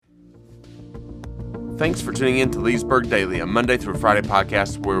Thanks for tuning in to Leesburg Daily, a Monday through Friday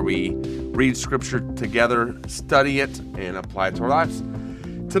podcast where we read Scripture together, study it, and apply it to our lives.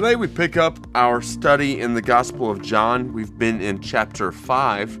 Today we pick up our study in the Gospel of John. We've been in chapter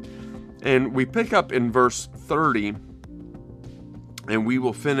 5, and we pick up in verse 30, and we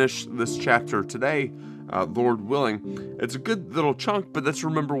will finish this chapter today, Lord willing. It's a good little chunk, but let's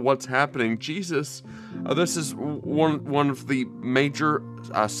remember what's happening. Jesus, this is one of the major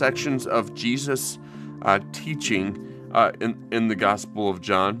sections of Jesus' teaching in the Gospel of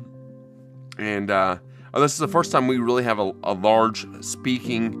John. And this is the first time we really have a large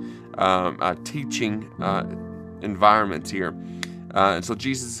speaking, teaching environment here. And so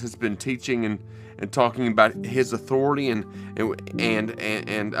Jesus has been teaching and talking about his authority and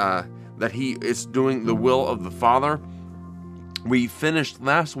that he is doing the will of the Father. We finished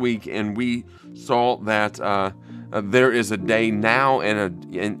last week and we saw that there is a day now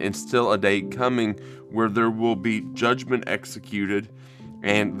and still a day coming where there will be judgment executed,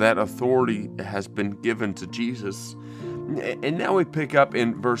 and that authority has been given to Jesus. And now we pick up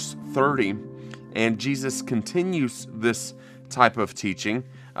in verse 30, and Jesus continues this type of teaching.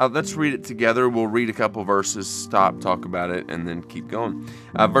 Let's read it together. We'll read a couple verses, stop, talk about it, and then keep going.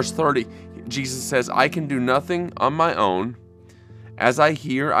 Verse 30, Jesus says, "I can do nothing on my own. As I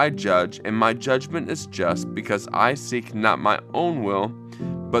hear, I judge, and my judgment is just, because I seek not my own will,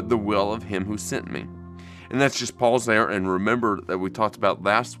 but the will of him who sent me." And let's just pause there and remember that we talked about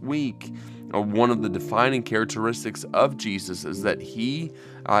last week, one of the defining characteristics of Jesus is that he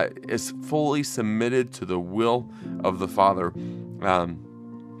is fully submitted to the will of the Father.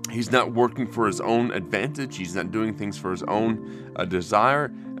 He's not working for his own advantage. He's not doing things for his own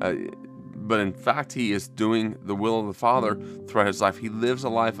desire. But in fact, he is doing the will of the Father throughout his life. He lives a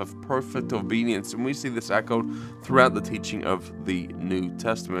life of perfect obedience. And we see this echoed throughout the teaching of the New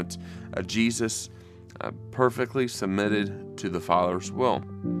Testament. Jesus perfectly submitted to the Father's will.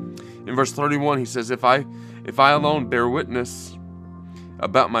 In verse 31, he says, If I alone bear witness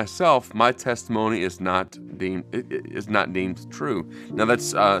about myself, my testimony is not deemed true. Now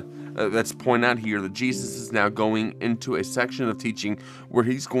let's point out here that Jesus is now going into a section of teaching where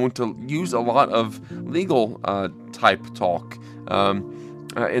he's going to use a lot of legal type talk.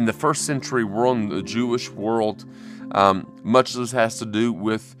 In the first century world, in the Jewish world, much of this has to do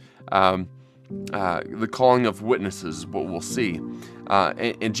with the calling of witnesses, is what we'll see.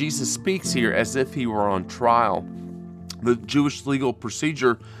 And Jesus speaks here as if he were on trial. The Jewish legal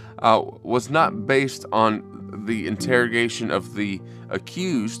procedure was not based on the interrogation of the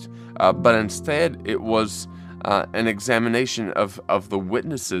accused, but instead it was an examination of the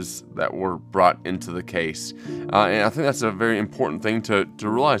witnesses that were brought into the case. And I think that's a very important thing to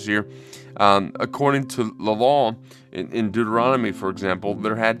realize here. According to the law, in Deuteronomy, for example,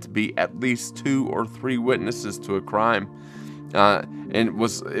 there had to be at least 2 or 3 witnesses to a crime. And it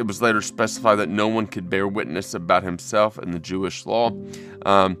was later specified that no one could bear witness about himself in the Jewish law.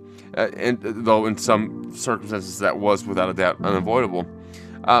 And though in some circumstances that was without a doubt unavoidable.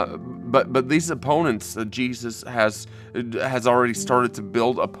 But these opponents, Jesus has already started to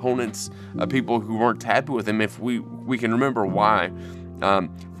build opponents, people who weren't happy with him. If we can remember why.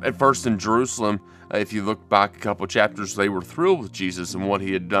 At first in Jerusalem, if you look back a couple chapters, they were thrilled with Jesus and what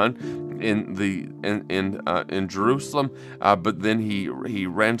he had done in Jerusalem. But then he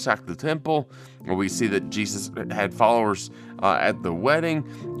ransacked the temple. We see that Jesus had followers at the wedding.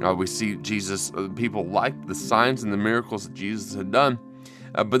 We see people liked the signs and the miracles that Jesus had done.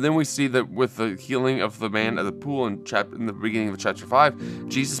 But then we see that with the healing of the man at the pool in the beginning of chapter 5,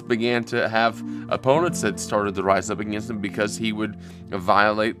 Jesus began to have opponents that started to rise up against him because he would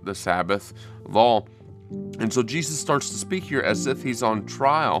violate the Sabbath law. And so Jesus starts to speak here as if he's on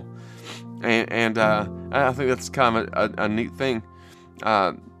trial. And I think that's kind of a neat thing.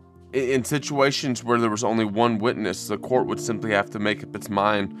 In situations where there was only one witness, the court would simply have to make up its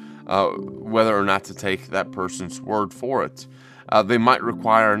mind whether or not to take that person's word for it. They might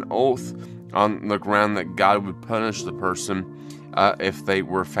require an oath on the ground that God would punish the person if they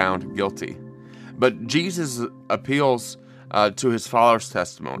were found guilty. But Jesus appeals to his Father's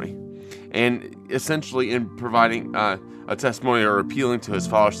testimony. And essentially in providing a testimony or appealing to his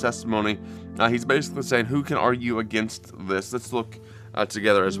Father's testimony, he's basically saying, who can argue against this? Let's look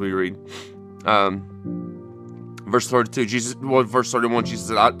together as we read. Verse 32, verse 31, Jesus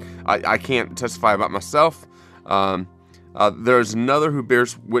said, I can't testify about myself. There is another who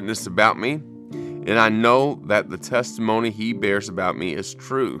bears witness about me, and I know that the testimony he bears about me is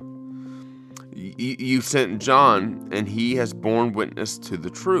true. You sent John, and he has borne witness to the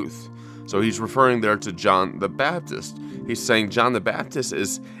truth. So he's referring there to John the Baptist. He's saying John the Baptist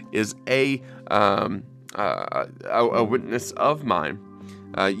is a witness of mine.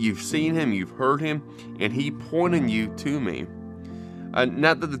 You've seen him, you've heard him, and he pointed you to me.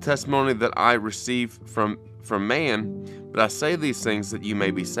 Not that the testimony that I receive from man, but I say these things that you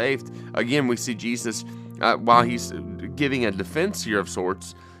may be saved. Again, we see Jesus, while he's giving a defense here of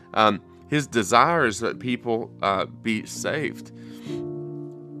sorts, his desire is that people be saved.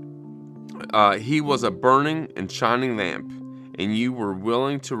 He was a burning and shining lamp, and you were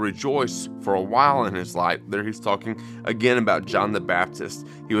willing to rejoice for a while in his light. There he's talking again about John the Baptist.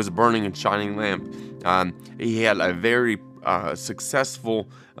 He was a burning and shining lamp. He had a very successful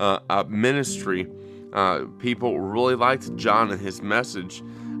ministry. People really liked John and his message.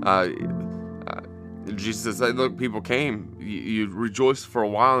 Jesus said, look, people came. You rejoiced for a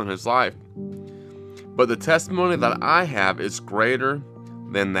while in his life. But the testimony that I have is greater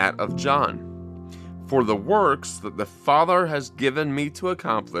than that of John. For the works that the Father has given me to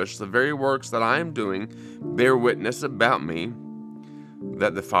accomplish, the very works that I am doing, bear witness about me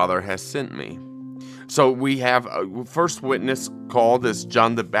that the Father has sent me. So we have a first witness called as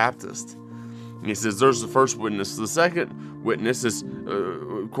John the Baptist. He says there's the first witness. The second witness is,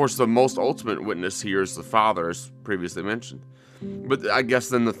 of course, the most ultimate witness here is the Father, as previously mentioned. But I guess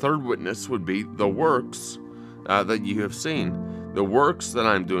then the third witness would be the works that you have seen. The works that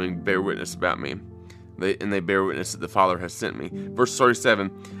I'm doing bear witness about me. They bear witness that the Father has sent me. Verse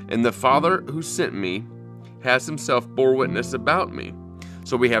 37, and the Father who sent me has himself bore witness about me.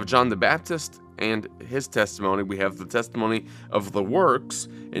 So we have John the Baptist and his testimony. We have the testimony of the works.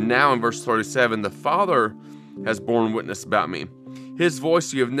 And now in verse 37, the Father has borne witness about me. His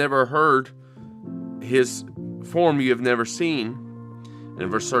voice you have never heard, his form you have never seen. And in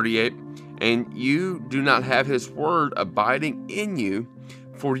verse 38, and you do not have his word abiding in you,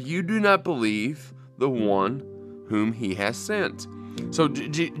 for you do not believe the one whom he has sent. So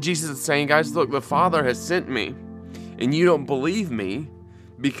Jesus is saying, guys, look, the Father has sent me, and you don't believe me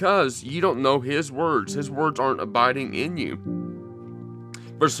because you don't know his words. His words aren't abiding in you.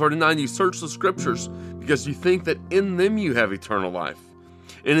 Verse 39, you search the scriptures because you think that in them you have eternal life.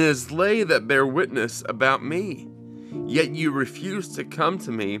 And it is they that bear witness about me. Yet you refuse to come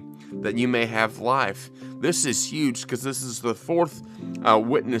to me that you may have life. This is huge because this is the fourth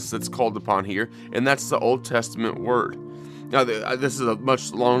witness that's called upon here, and that's the Old Testament word. Now, this is a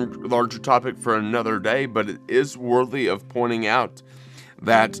much larger topic for another day, but it is worthy of pointing out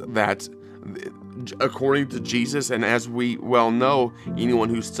that according to Jesus, and as we well know, anyone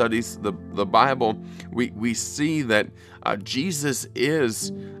who studies the Bible, we see that Jesus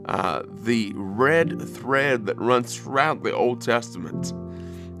is the red thread that runs throughout the Old Testament.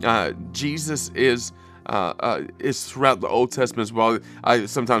 Jesus is throughout the Old Testament as well. I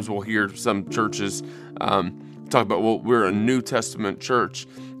sometimes will hear some churches talk about, well, we're a New Testament church.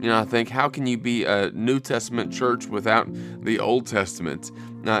 I think, how can you be a New Testament church without the Old Testament?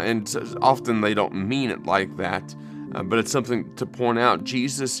 And often they don't mean it like that, but it's something to point out.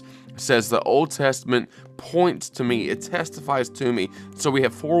 Jesus says the Old Testament points to me, it testifies to me. So we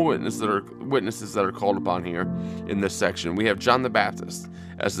have four witnesses that are called upon here in this section. We have John the Baptist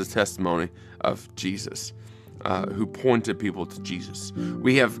as the testimony of Jesus, who pointed people to Jesus.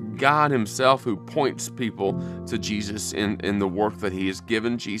 We have God himself who points people to Jesus in the work that he has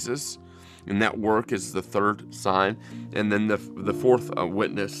given Jesus. And that work is the third sign. And then the fourth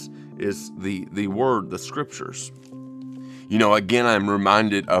witness is the word, the scriptures. Again, I'm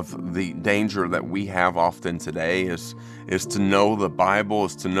reminded of the danger that we have often today is to know the Bible,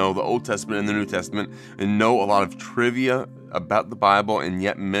 is to know the Old Testament and the New Testament, and know a lot of trivia about the Bible and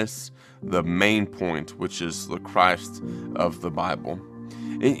yet miss the main point, which is the Christ of the Bible.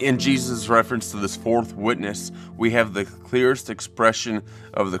 In Jesus' reference to this fourth witness, we have the clearest expression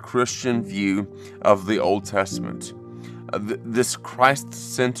of the Christian view of the Old Testament. This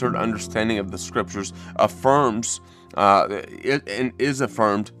Christ-centered understanding of the Scriptures affirms and is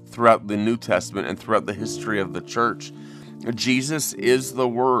affirmed throughout the New Testament and throughout the history of the church. Jesus is the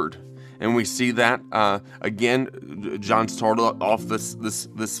Word, and we see that again. John started off this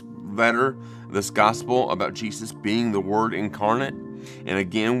letter, this gospel, about Jesus being the Word incarnate. And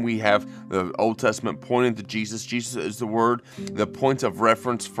again, we have the Old Testament pointing to Jesus. Jesus is the Word, the point of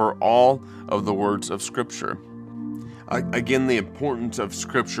reference for all of the words of Scripture. Again, the importance of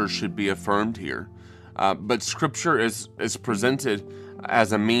Scripture should be affirmed here. But Scripture is presented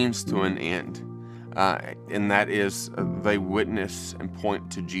as a means to an end, and that is they witness and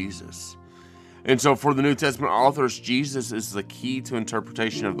point to Jesus. And so for the New Testament authors, Jesus is the key to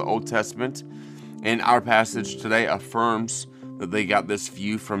interpretation of the Old Testament, and our passage today affirms that they got this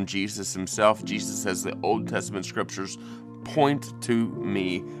view from Jesus himself. Jesus says the Old Testament scriptures point to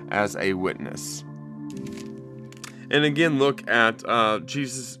me as a witness. And again, look at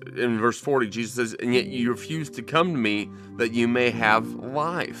Jesus in verse 40. Jesus says, and yet you refuse to come to me that you may have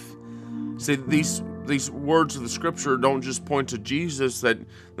life. See, these words of the scripture don't just point to Jesus, that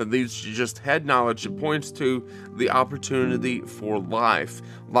these just head knowledge. It points to the opportunity for life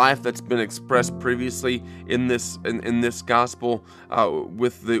that's been expressed previously in this gospel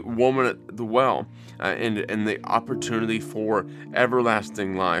with the woman at the well, and the opportunity for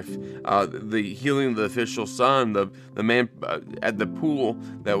everlasting life, the healing of the official son, the man at the pool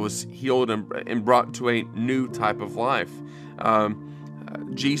that was healed and brought to a new type of life.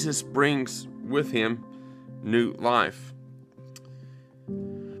 Jesus brings with him new life.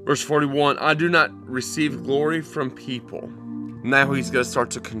 Verse 41, I do not receive glory from people. Now he's going to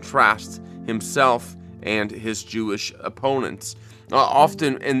start to contrast himself and his Jewish opponents.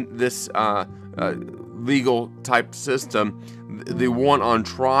 Often in this legal type system, the one on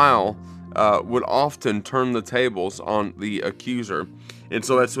trial would often turn the tables on the accuser. And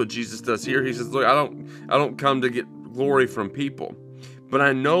so that's what Jesus does here. He says, look, I don't come to get glory from people, but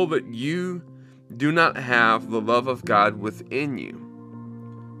I know that you do not have the love of God within you.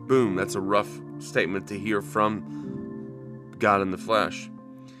 Boom, that's a rough statement to hear from God in the flesh.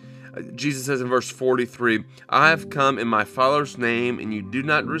 Jesus says in verse 43, I have come in my Father's name, and you do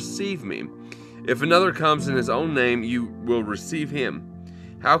not receive me. If another comes in his own name, you will receive him.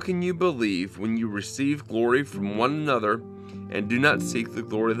 How can you believe when you receive glory from one another and do not seek the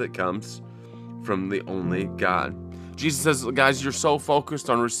glory that comes from the only God? Jesus says, guys, you're so focused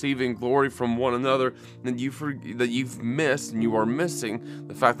on receiving glory from one another that you've missed, and you are missing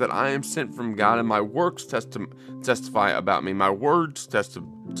the fact that I am sent from God, and my works testify about me. My words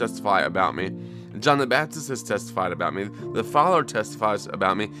testify about me. John the Baptist has testified about me. The Father testifies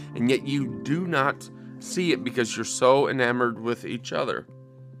about me, and yet you do not see it because you're so enamored with each other.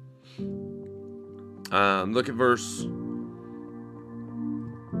 Look at verse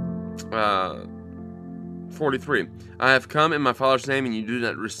 43. I have come in my Father's name, and you do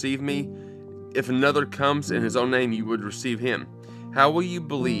not receive me. If another comes in his own name, you would receive him. How will you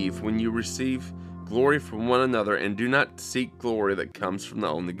believe when you receive glory from one another and do not seek glory that comes from the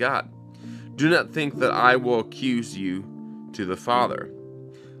only God? Do not think that I will accuse you to the Father.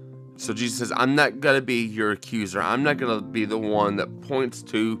 So Jesus says, I'm not going to be your accuser. I'm not going to be the one that points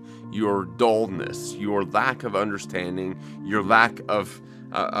to your dullness, your lack of understanding, your lack of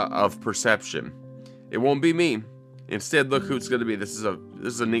perception. It won't be me. Instead, look who it's going to be. This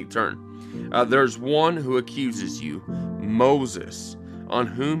is a neat turn. There's one who accuses you, Moses, on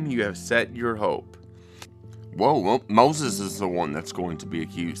whom you have set your hope. Whoa, well, Moses is the one that's going to be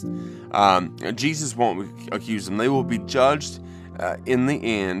accused. Jesus won't accuse them. They will be judged in the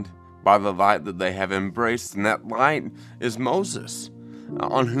end by the light that they have embraced, and that light is Moses,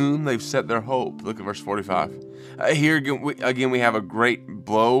 on whom they've set their hope. Look at verse 45. Here again we have a great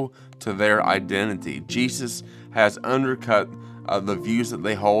blow to their identity. Jesus has undercut the views that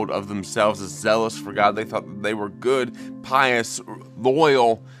they hold of themselves as zealous for God. They thought that they were good, pious,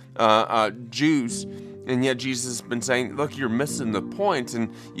 loyal Jews. And yet Jesus has been saying, look, you're missing the point,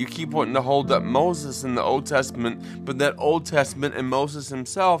 and you keep wanting to hold up Moses in the Old Testament, but that Old Testament and Moses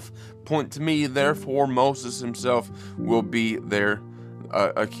himself point to me, therefore Moses himself will be their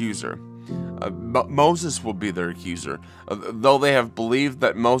accuser. Moses will be their accuser. Though they have believed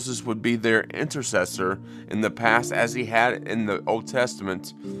that Moses would be their intercessor in the past, as he had in the Old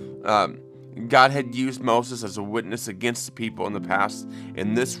Testament, God had used Moses as a witness against the people in the past,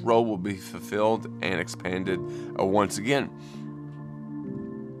 and this role will be fulfilled and expanded once again.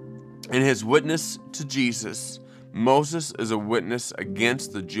 In his witness to Jesus, Moses is a witness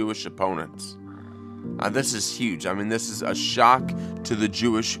against the Jewish opponents. This is huge. I mean, this is a shock to the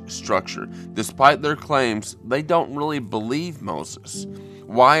Jewish structure. Despite their claims, they don't really believe Moses.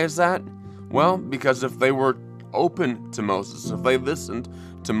 Why is that? Well, because if they were open to Moses, if they listened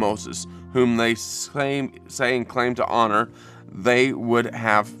to Moses, whom they claim to honor, they would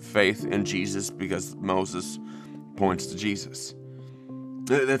have faith in Jesus because Moses points to Jesus.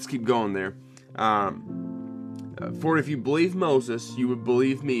 Let's keep going there. For if you believe Moses, you would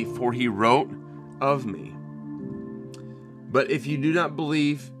believe me, for he wrote of me. But if you do not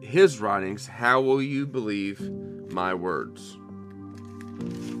believe his writings, how will you believe my words?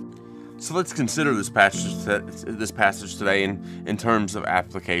 So let's consider this passage today in terms of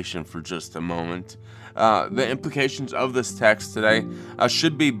application for just a moment. The implications of this text today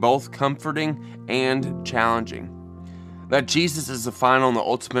should be both comforting and challenging. That Jesus is the final and the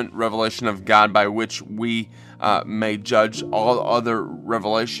ultimate revelation of God by which we may judge all other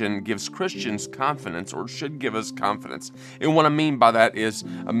revelation gives Christians confidence, or should give us confidence. And what I mean by that is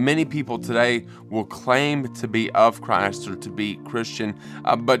many people today will claim to be of Christ or to be Christian,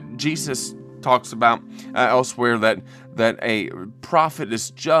 but Jesus talks about elsewhere that a prophet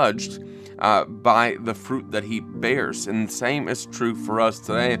is judged by the fruit that he bears. And the same is true for us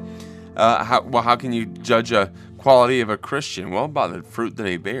today. How can you judge a quality of a Christian? Well, by the fruit that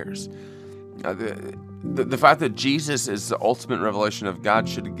he bears. The fact that Jesus is the ultimate revelation of God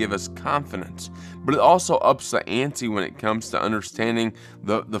should give us confidence, but it also ups the ante when it comes to understanding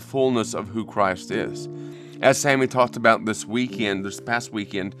the fullness of who Christ is. As Sammy talked about this past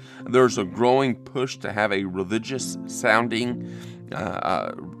weekend, there's a growing push to have a religious sounding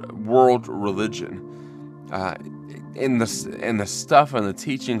world religion. And the stuff and the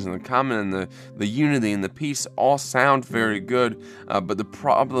teachings and the comment and the unity and the peace all sound very good, but the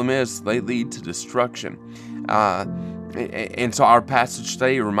problem is they lead to destruction. And so our passage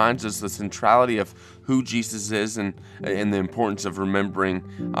today reminds us the centrality of who Jesus is and the importance of remembering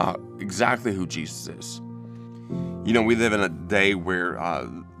exactly who Jesus is. You know, we live in a day where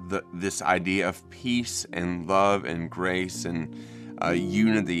this idea of peace and love and grace and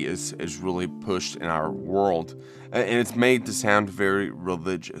unity is really pushed in our world, and it's made to sound very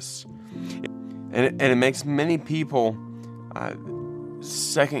religious, and it makes many people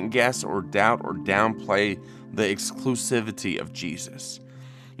second guess or doubt or downplay the exclusivity of Jesus.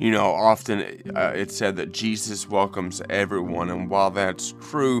 You know, often it's said that Jesus welcomes everyone, and while that's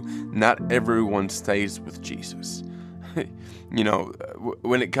true, not everyone stays with Jesus. You know,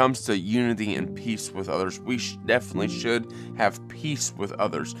 when it comes to unity and peace with others, we definitely should have peace with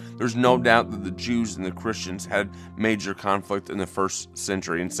others. There's no doubt that the Jews and the Christians had major conflict in the 1st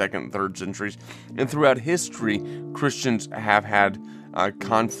century and 2nd and 3rd centuries. And throughout history, Christians have had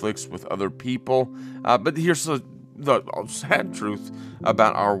conflicts with other people. But here's the sad truth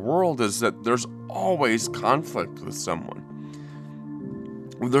about our world is that there's always conflict with someone.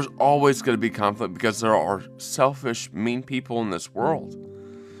 There's always going to be conflict because there are selfish, mean people in this world.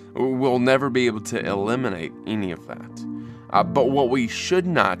 We'll never be able to eliminate any of that. But what we should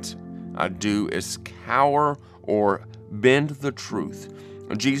not do is cower or bend the truth.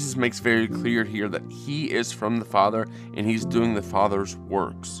 Jesus makes very clear here that he is from the Father and he's doing the Father's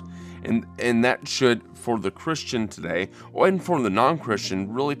works. And that should, for the Christian today, and for the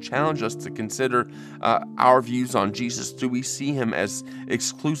non-Christian, really challenge us to consider our views on Jesus. Do we see him as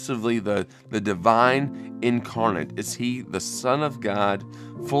exclusively the divine incarnate? Is he the Son of God,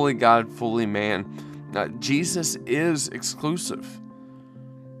 fully man? Jesus is exclusive.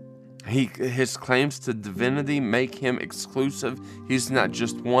 His claims to divinity make him exclusive. He's not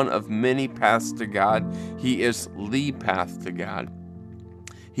just one of many paths to God. He is the path to God.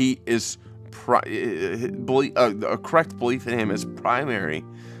 He is a correct belief in him is primary,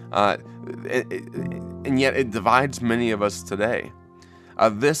 and yet it divides many of us today.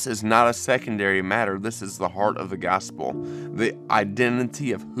 This is not a secondary matter. This is the heart of the gospel. The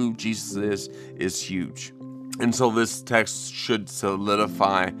identity of who Jesus is huge. And so this text should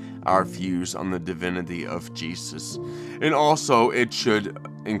solidify our views on the divinity of Jesus. And also it should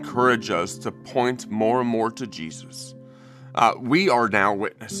encourage us to point more and more to Jesus. We are now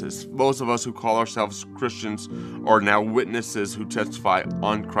witnesses. Those of us who call ourselves Christians are now witnesses who testify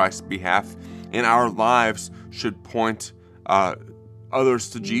on Christ's behalf, and our lives should point others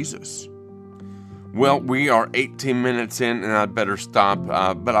to Jesus. Well, we are 18 minutes in, and I'd better stop,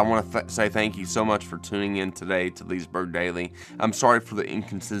 but I want to say thank you so much for tuning in today to Leesburg Daily. I'm sorry for the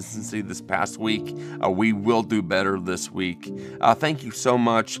inconsistency this past week. We will do better this week. Thank you so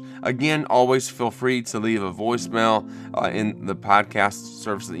much. Again, always feel free to leave a voicemail in the podcast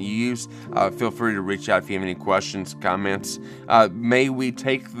service that you use. Feel free to reach out if you have any questions, comments. May we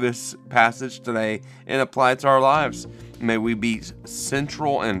take this passage today and apply it to our lives. May we be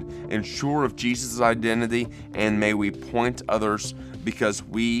central and sure of Jesus' identity, and may we point others, because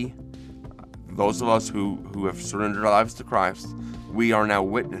those of us who have surrendered our lives to Christ, we are now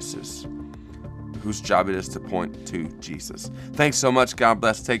witnesses whose job it is to point to Jesus. Thanks so much. God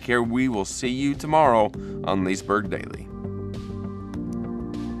bless. Take care. We will see you tomorrow on Leesburg Daily.